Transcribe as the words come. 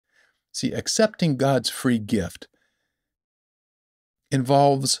See, accepting God's free gift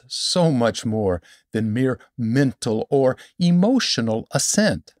involves so much more than mere mental or emotional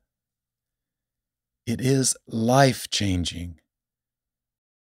assent. It is life-changing.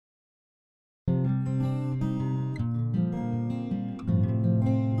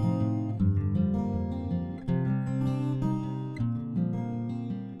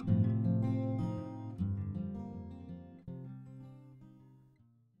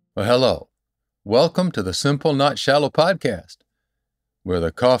 Well, hello. Welcome to the Simple Not Shallow podcast, where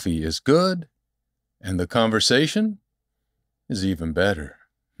the coffee is good and the conversation is even better.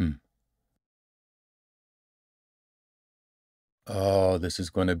 Oh, this is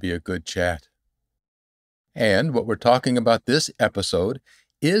going to be a good chat. And what we're talking about this episode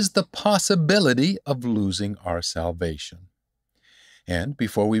is the possibility of losing our salvation. And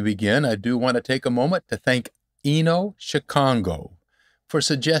before we begin, I do want to take a moment to thank Eino Chicago for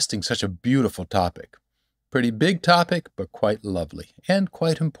suggesting such a beautiful topic. Pretty big topic, but quite lovely and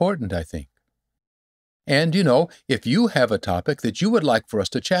quite important, I think. And if you have a topic that you would like for us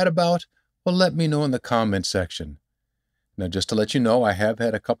to chat about, well, let me know in the comment section. Now, just to let you know, I have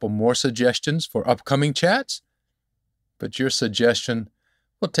had a couple more suggestions for upcoming chats, but your suggestion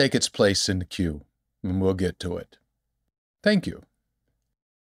will take its place in the queue, and we'll get to it. Thank you.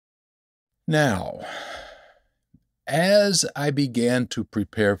 Now, as I began to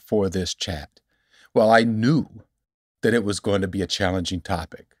prepare for this chat, well, I knew that it was going to be a challenging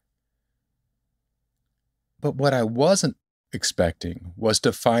topic. But what I wasn't expecting was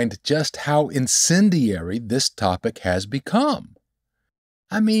to find just how incendiary this topic has become.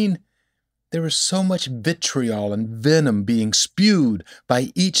 I mean, there is so much vitriol and venom being spewed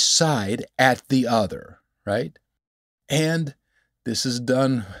by each side at the other, right? And this is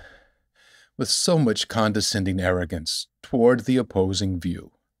done with so much condescending arrogance toward the opposing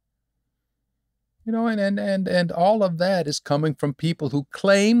view. And all of that is coming from people who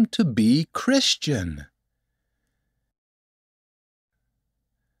claim to be Christian.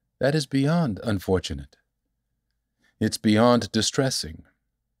 That is beyond unfortunate. It's beyond distressing.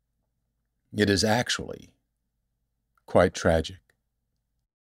 It is actually quite tragic.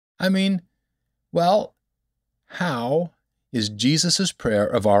 I mean, well, how is Jesus' prayer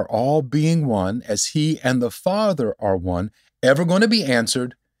of our all being one as He and the Father are one ever going to be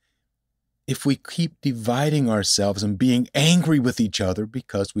answered if we keep dividing ourselves and being angry with each other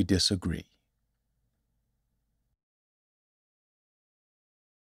because we disagree?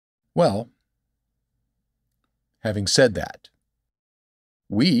 Well, having said that,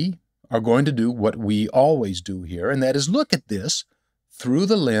 we are going to do what we always do here, and that is look at this through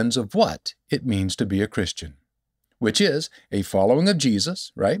the lens of what it means to be a Christian, which is a following of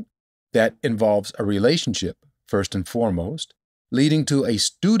Jesus, right? That involves a relationship, first and foremost, leading to a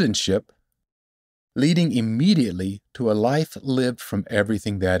studentship, leading immediately to a life lived from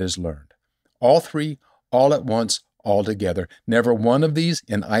everything that is learned. All three, all at once, all together. Never one of these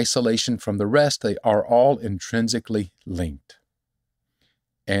in isolation from the rest. They are all intrinsically linked.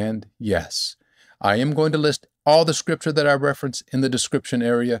 And yes, I am going to list all the scripture that I reference in the description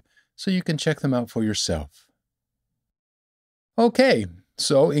area so you can check them out for yourself. Okay,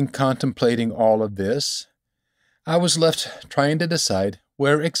 so in contemplating all of this, I was left trying to decide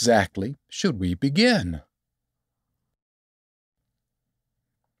where exactly should we begin.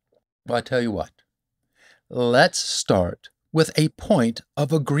 Well, I tell you what, let's start with a point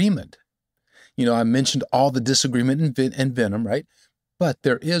of agreement. I mentioned all the disagreement and venom, right? But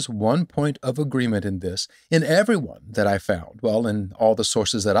there is one point of agreement in this, in everyone that I found, well, in all the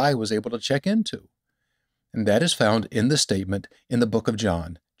sources that I was able to check into. And that is found in the statement in the book of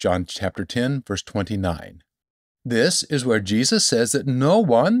John, John chapter 10, verse 29. This is where Jesus says that no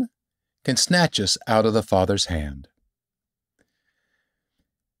one can snatch us out of the Father's hand.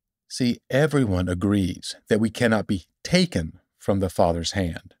 See, everyone agrees that we cannot be taken from the Father's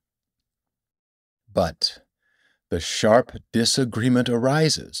hand. But the sharp disagreement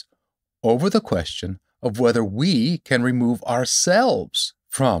arises over the question of whether we can remove ourselves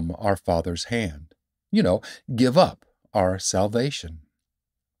from our Father's hand. Give up our salvation.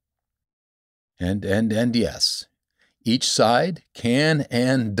 And yes, each side can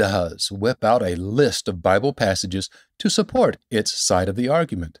and does whip out a list of Bible passages to support its side of the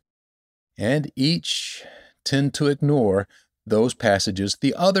argument. And each tend to ignore those passages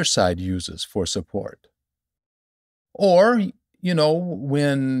the other side uses for support. Or,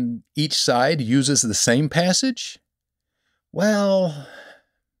 when each side uses the same passage, well,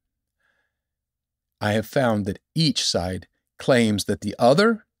 I have found that each side claims that the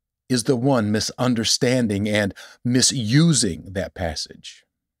other is the one misunderstanding and misusing that passage.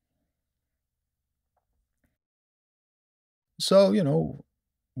 So,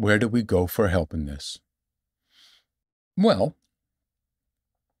 where do we go for help in this? Well,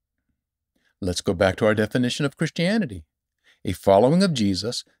 let's go back to our definition of Christianity. A following of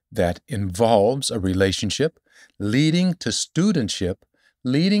Jesus that involves a relationship leading to studentship,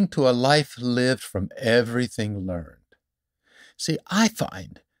 leading to a life lived from everything learned. See, I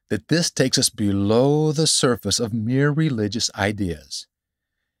find that this takes us below the surface of mere religious ideas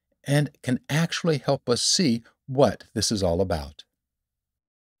and can actually help us see what this is all about.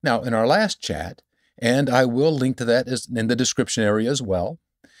 Now, in our last chat, and I will link to that in the description area as well,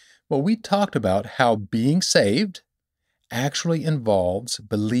 we talked about how being saved actually involves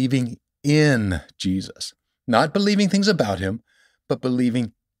believing in Jesus. Not believing things about him, but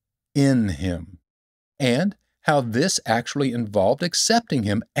believing in him. And how this actually involved accepting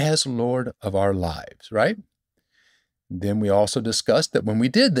him as Lord of our lives, right? Then we also discussed that when we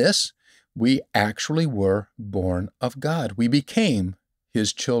did this, we actually were born of God. We became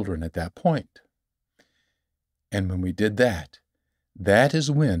his children at that point. And when we did that, that is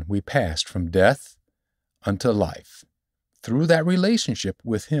when we passed from death unto life through that relationship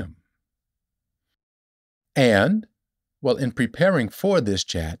with him. And, in preparing for this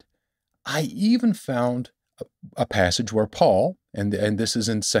chat, I even found a passage where Paul, and this is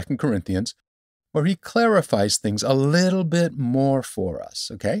in 2 Corinthians, where he clarifies things a little bit more for us,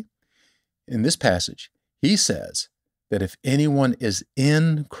 okay? In this passage, he says that if anyone is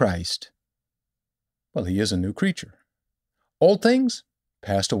in Christ, he is a new creature. Old things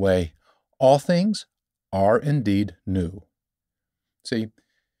passed away. All things are indeed new. See,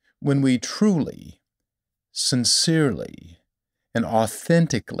 when we truly, sincerely, and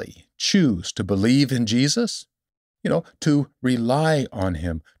authentically choose to believe in Jesus, to rely on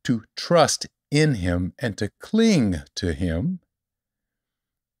him, to trust in him, and to cling to him,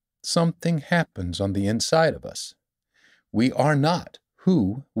 something happens on the inside of us. We are not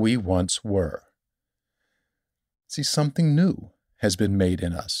who we once were. See, something new has been made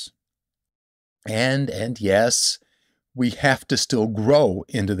in us. And yes, we have to still grow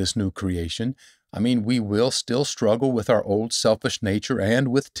into this new creation. We will still struggle with our old selfish nature and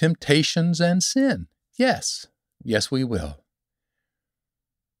with temptations and sin. Yes, we will.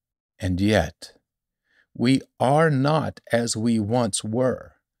 And yet, we are not as we once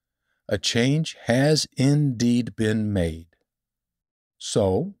were. A change has indeed been made.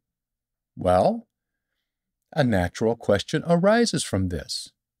 So, a natural question arises from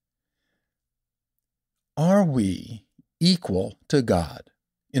this. Are we equal to God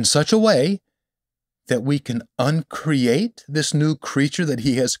in such a way that we can uncreate this new creature that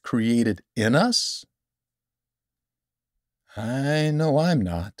he has created in us? I know I'm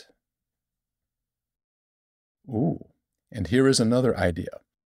not. Ooh, and here is another idea.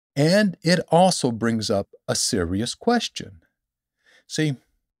 And it also brings up a serious question. See,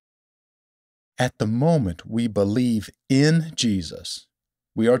 at the moment we believe in Jesus,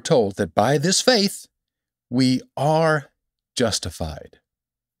 we are told that by this faith, we are justified.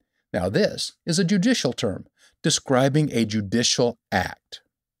 Now, this is a judicial term describing a judicial act.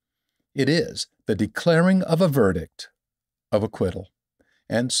 It is the declaring of a verdict of acquittal,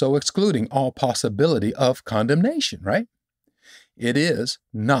 and so excluding all possibility of condemnation, right? It is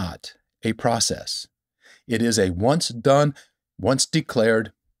not a process. It is a once done, once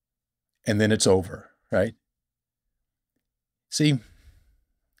declared, and then it's over, right? See,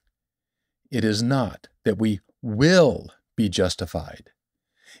 it is not that we will be justified.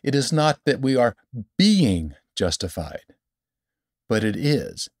 It is not that we are being justified, but it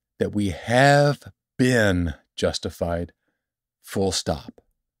is that we have been justified, full stop.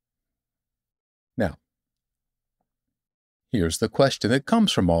 Now, here's the question that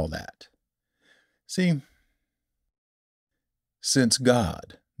comes from all that. See, since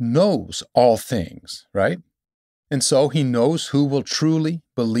God knows all things, right? And so he knows who will truly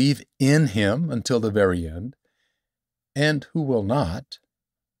believe in him until the very end, and who will not.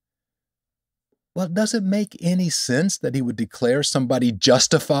 Does it make any sense that he would declare somebody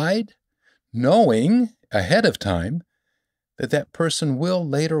justified, knowing ahead of time that that person will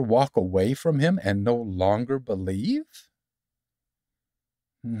later walk away from him and no longer believe?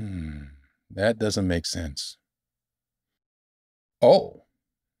 That doesn't make sense. Oh,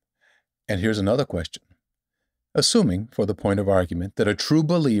 and here's another question. Assuming, for the point of argument, that a true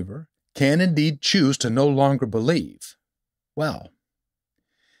believer can indeed choose to no longer believe,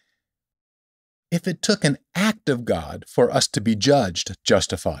 if it took an act of God for us to be judged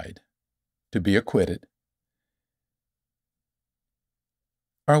justified, to be acquitted,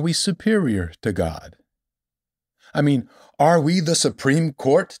 are we superior to God? I mean, are we the Supreme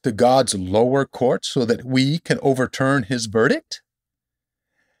Court to God's lower court so that we can overturn His verdict?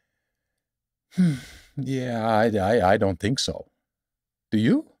 Yeah, I don't think so. Do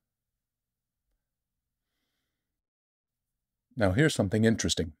you? Now, here's something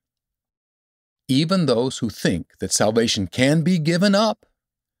interesting. Even those who think that salvation can be given up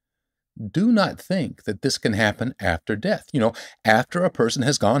do not think that this can happen after death, after a person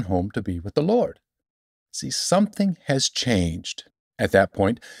has gone home to be with the Lord. See, something has changed at that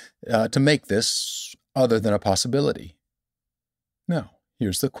point to make this other than a possibility. Now,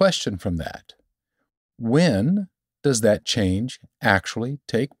 here's the question from that. When does that change actually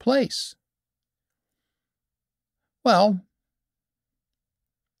take place? Well,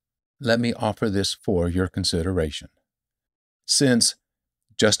 let me offer this for your consideration. Since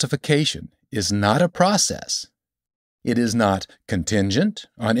justification is not a process, it is not contingent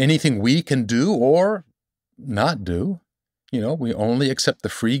on anything we can do or not do. We only accept the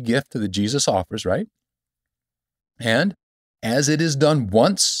free gift that Jesus offers, right? And as it is done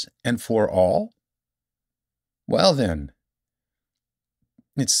once and for all, well then,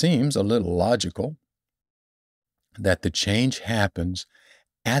 it seems a little logical that the change happens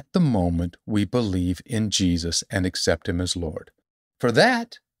at the moment we believe in Jesus and accept Him as Lord. For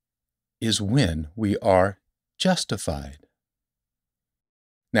that is when we are justified.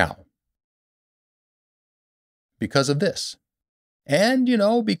 Now, because of this, and,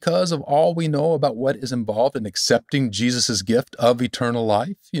 because of all we know about what is involved in accepting Jesus' gift of eternal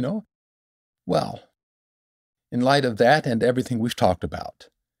life, well, in light of that and everything we've talked about,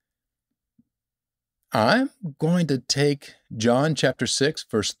 I'm going to take John chapter 6,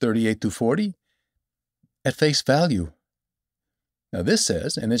 verse 38 through 40 at face value. Now this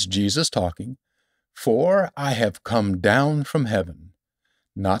says, and it's Jesus talking, "For I have come down from heaven,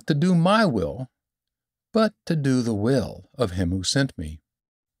 not to do my will, but to do the will of Him who sent me.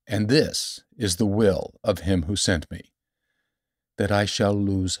 And this is the will of Him who sent me, that I shall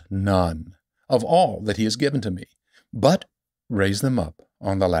lose none of all that He has given to me, but raise them up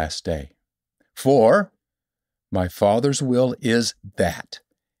on the last day. For my Father's will is that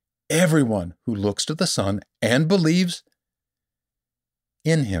everyone who looks to the Son and believes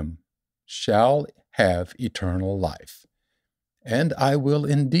in Him shall have eternal life, and I will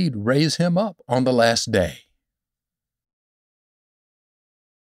indeed raise him up on the last day."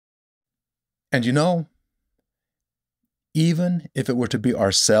 And even if it were to be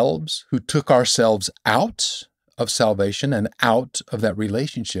ourselves who took ourselves out of salvation and out of that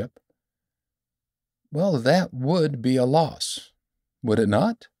relationship, well, that would be a loss, would it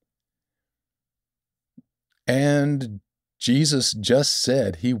not? And Jesus just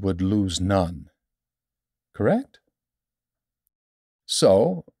said He would lose none, correct?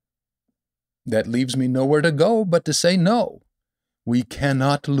 So, that leaves me nowhere to go but to say no. We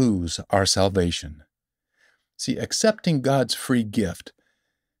cannot lose our salvation. See, accepting God's free gift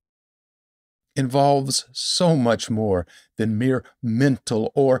involves so much more than mere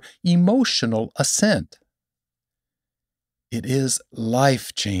mental or emotional assent. It is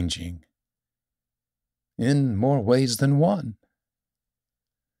life-changing in more ways than one.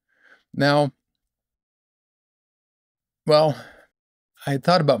 Now, well, I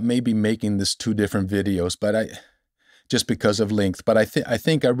thought about maybe making this 2 different videos, but just because of length, but I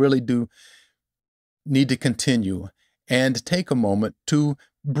think I really do need to continue and take a moment to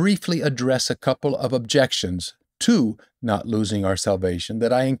briefly address a couple of objections to not losing our salvation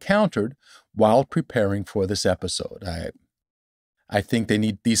that I encountered while preparing for this episode. I think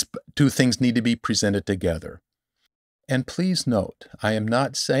these 2 things need to be presented together. And please note, I am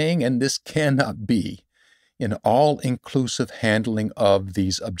not saying, and this cannot be, an all-inclusive handling of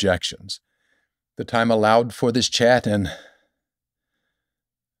these objections. The time allowed for this chat and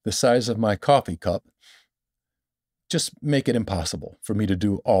the size of my coffee cup just make it impossible for me to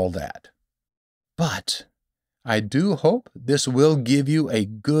do all that. But I do hope this will give you a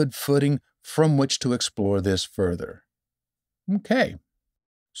good footing from which to explore this further. Okay,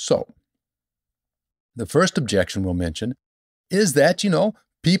 so the first objection we'll mention is that,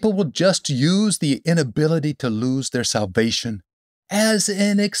 people will just use the inability to lose their salvation as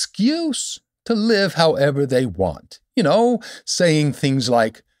an excuse to live however they want. Saying things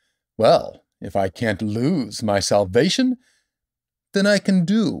like, well, if I can't lose my salvation, then I can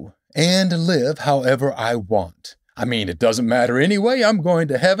do and live however I want. I mean, it doesn't matter anyway. I'm going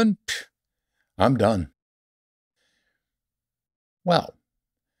to heaven. I'm done. Well,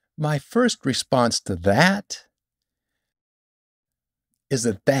 my first response to that is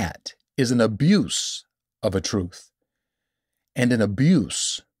that is an abuse of a truth. And an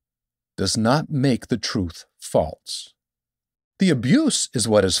abuse does not make the truth false. The abuse is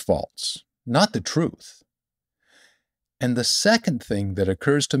what is false, not the truth. And the second thing that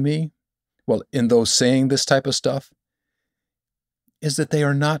occurs to me, well, in those saying this type of stuff, is that they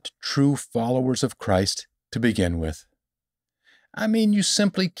are not true followers of Christ to begin with. I mean, you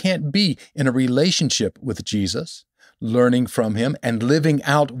simply can't be in a relationship with Jesus, learning from Him and living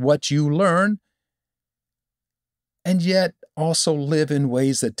out what you learn, and yet also live in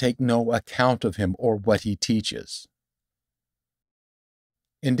ways that take no account of Him or what He teaches.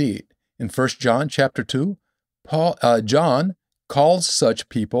 Indeed, in 1 John chapter 2, John calls such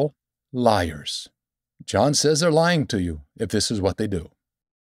people liars. John says they're lying to you if this is what they do.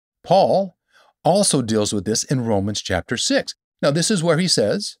 Paul also deals with this in Romans chapter 6. Now, this is where he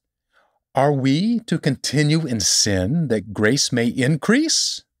says, "Are we to continue in sin that grace may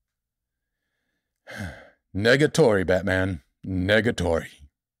increase?" Negatory, Batman. Negatory.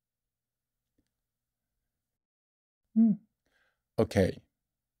 Okay.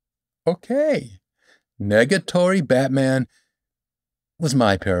 Negatory, Batman was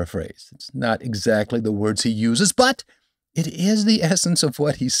my paraphrase. It's not exactly the words he uses, but it is the essence of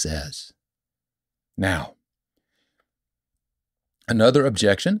what he says. Now, another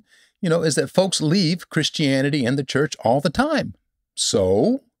objection, is that folks leave Christianity and the church all the time.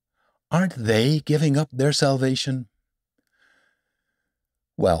 So, aren't they giving up their salvation?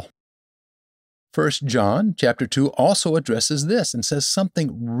 Well, 1 John chapter 2 also addresses this and says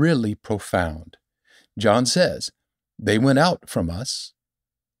something really profound. John says, "They went out from us,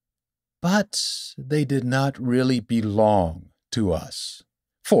 but they did not really belong to us.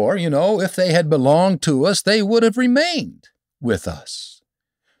 For, if they had belonged to us, they would have remained with us.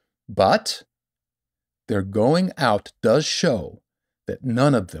 But their going out does show that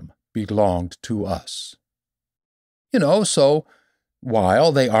none of them belonged to us." So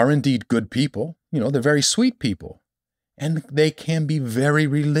while they are indeed good people, they're very sweet people, and they can be very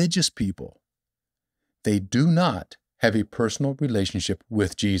religious people, they do not have a personal relationship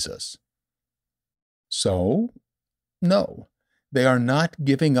with Jesus. So, no, they are not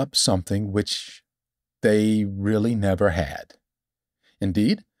giving up something which they really never had.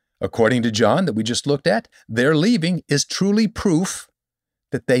 Indeed, according to John that we just looked at, their leaving is truly proof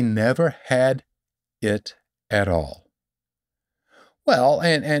that they never had it at all. Well,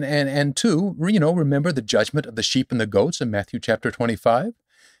 and two, remember the judgment of the sheep and the goats in Matthew chapter 25?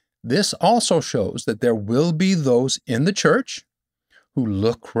 This also shows that there will be those in the church who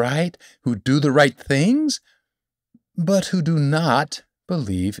look right, who do the right things, but who do not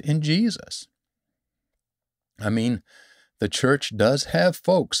believe in Jesus. I mean, the church does have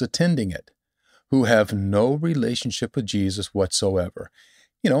folks attending it who have no relationship with Jesus whatsoever.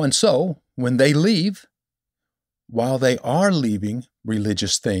 And so when they leave, while they are leaving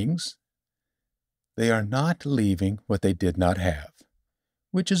religious things, they are not leaving what they did not have,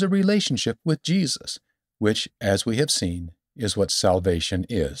 which is a relationship with Jesus, which, as we have seen, is what salvation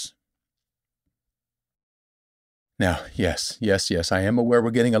is. Now, yes, I am aware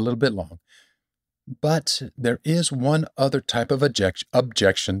we're getting a little bit long, but there is one other type of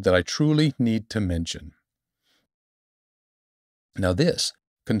objection that I truly need to mention. Now, this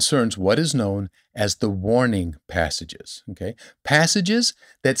concerns what is known as the warning passages, okay? Passages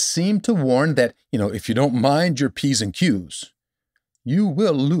that seem to warn that, if you don't mind your P's and Q's, you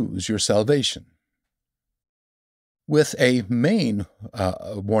will lose your salvation. With a main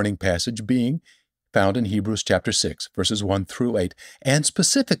warning passage being found in Hebrews chapter 6, verses 1 through 8, and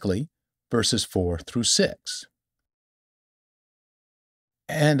specifically verses 4 through 6.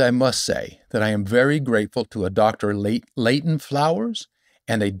 And I must say that I am very grateful to a Dr. Leighton Flowers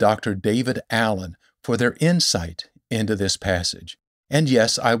and a Dr. David Allen for their insight into this passage. And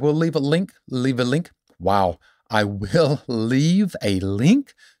yes, I will leave a link. Wow. I will leave a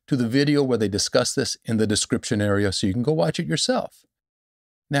link to the video where they discuss this in the description area so you can go watch it yourself.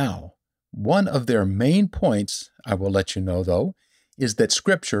 Now, one of their main points, I will let you know though, is that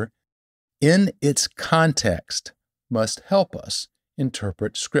Scripture, in its context, must help us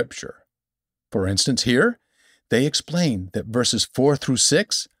interpret Scripture. For instance, here, they explain that verses 4 through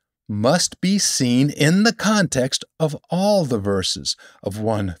 6 must be seen in the context of all the verses of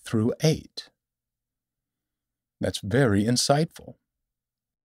 1 through 8. That's very insightful.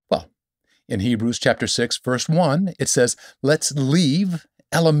 Well, in Hebrews chapter 6, verse 1, it says, let's leave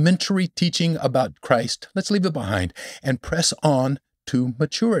elementary teaching about Christ, let's leave it behind, and press on to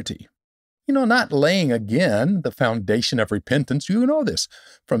maturity. Not laying again the foundation of repentance, you know this,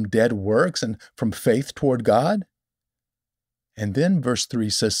 from dead works and from faith toward God. And then verse 3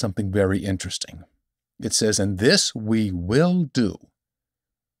 says something very interesting. It says, and this we will do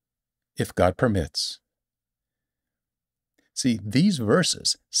if God permits. See, these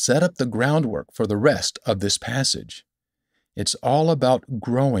verses set up the groundwork for the rest of this passage. It's all about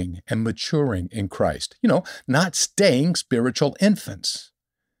growing and maturing in Christ. Not staying spiritual infants,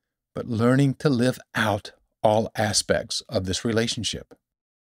 but learning to live out all aspects of this relationship.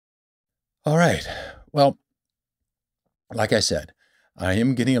 All right. Well, like I said, I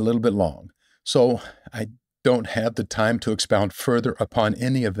am getting a little bit long, so I don't have the time to expound further upon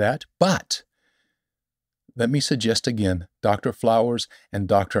any of that, but let me suggest again Dr. Flowers and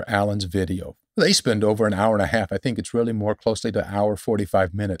Dr. Allen's video. They spend over an hour and a half. I think it's really more closely to an hour,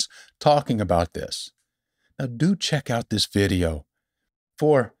 45 minutes, talking about this. Now, do check out this video,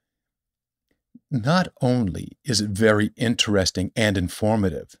 for not only is it very interesting and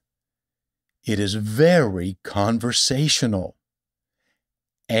informative, it is very conversational.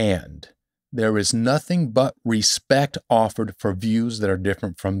 And there is nothing but respect offered for views that are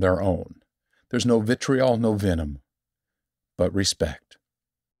different from their own. There's no vitriol, no venom, but respect.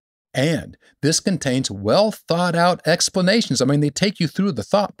 And this contains well thought out explanations. They take you through the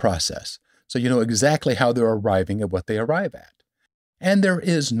thought process, so you know exactly how they're arriving at what they arrive at. And there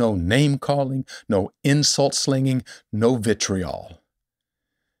is no name calling, no insult slinging, no vitriol,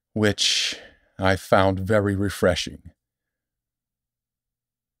 which I found very refreshing.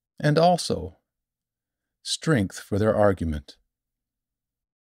 And also strength for their argument.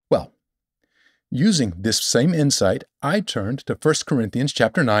 Well, using this same insight, I turned to 1 Corinthians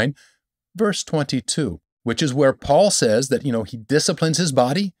chapter 9, verse 22, which is where Paul says that, he disciplines his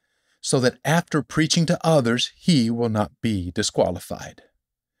body so that after preaching to others, he will not be disqualified.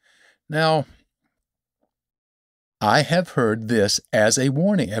 Now, I have heard this as a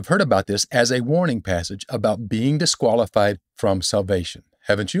warning. I've heard about this as a warning passage about being disqualified from salvation.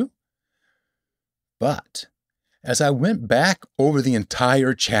 Haven't you? But as I went back over the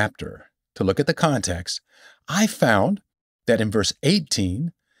entire chapter to look at the context, I found that in verse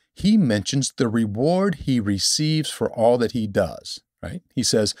 18, he mentions the reward he receives for all that he does, right? He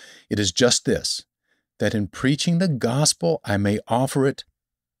says, "It is just this, that in preaching the gospel I may offer it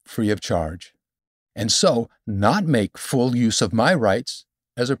free of charge, and so not make full use of my rights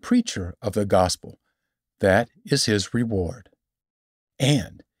as a preacher of the gospel. That is his reward."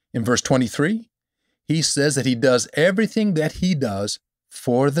 And in verse 23, he says that he does everything that he does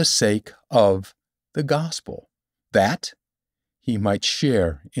for the sake of the gospel, that he might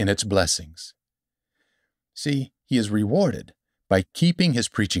share in its blessings. See, he is rewarded by keeping his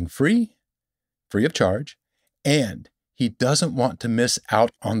preaching free of charge, and he doesn't want to miss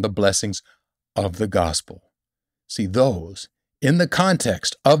out on the blessings of the gospel. See, those, in the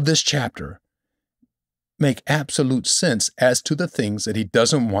context of this chapter, make absolute sense as to the things that he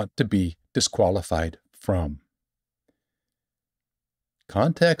doesn't want to be disqualified from.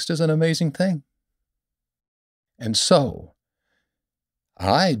 Context is an amazing thing. And so,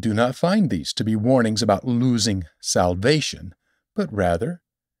 I do not find these to be warnings about losing salvation, but rather,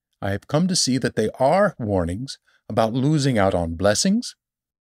 I have come to see that they are warnings about losing out on blessings,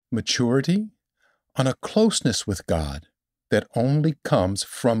 maturity, on a closeness with God that only comes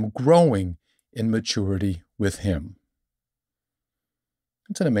from growing in maturity with Him.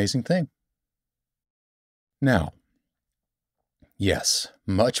 It's an amazing thing. Now, yes,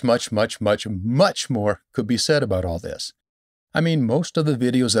 much more could be said about all this. Most of the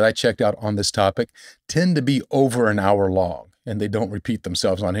videos that I checked out on this topic tend to be over an hour long, and they don't repeat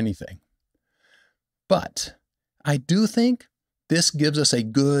themselves on anything. But I do think this gives us a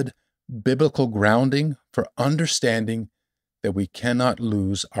good biblical grounding for understanding that we cannot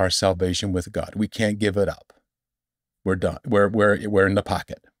lose our salvation with God. We can't give it up. We're done. We're in the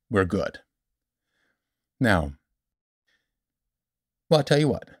pocket. We're good. Now, well, I'll tell you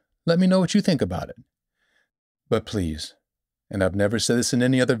what. Let me know what you think about it. But please, and I've never said this in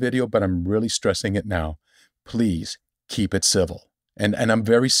any other video, but I'm really stressing it now, please keep it civil. And I'm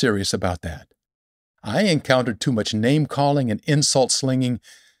very serious about that. I encountered too much name-calling and insult-slinging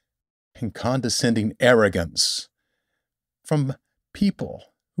and condescending arrogance from people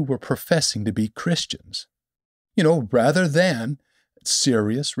who were professing to be Christians, rather than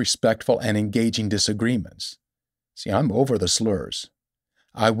serious, respectful, and engaging disagreements. See, I'm over the slurs.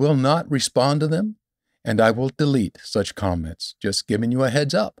 I will not respond to them, and I will delete such comments, just giving you a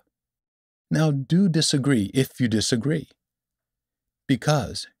heads up. Now, do disagree if you disagree,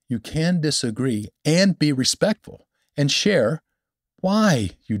 because you can disagree and be respectful and share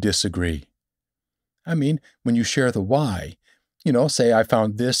why you disagree. When you share the why, say I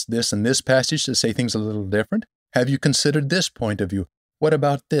found this, and this passage to say things a little different. Have you considered this point of view? What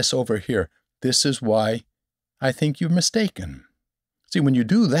about this over here? This is why I think you're mistaken. See, when you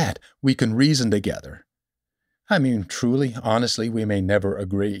do that, we can reason together. I mean, truly, honestly, we may never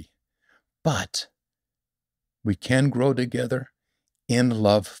agree, but we can grow together in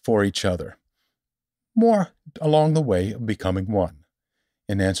love for each other, more along the way of becoming one,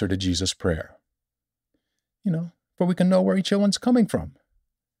 in answer to Jesus' prayer. For we can know where each one's coming from.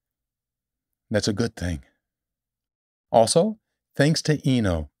 That's a good thing. Also, thanks to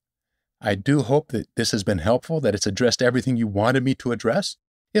Eino. I do hope that this has been helpful, that it's addressed everything you wanted me to address.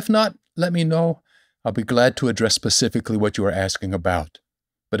 If not, let me know. I'll be glad to address specifically what you are asking about.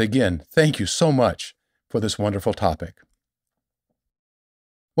 But again, thank you so much for this wonderful topic.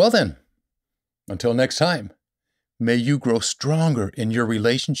 Well then, until next time, may you grow stronger in your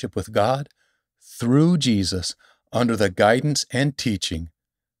relationship with God through Jesus under the guidance and teaching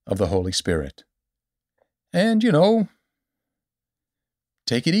of the Holy Spirit. And,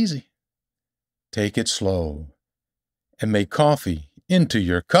 take it easy. Take it slow. And may coffee into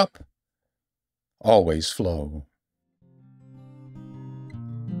your cup always flow.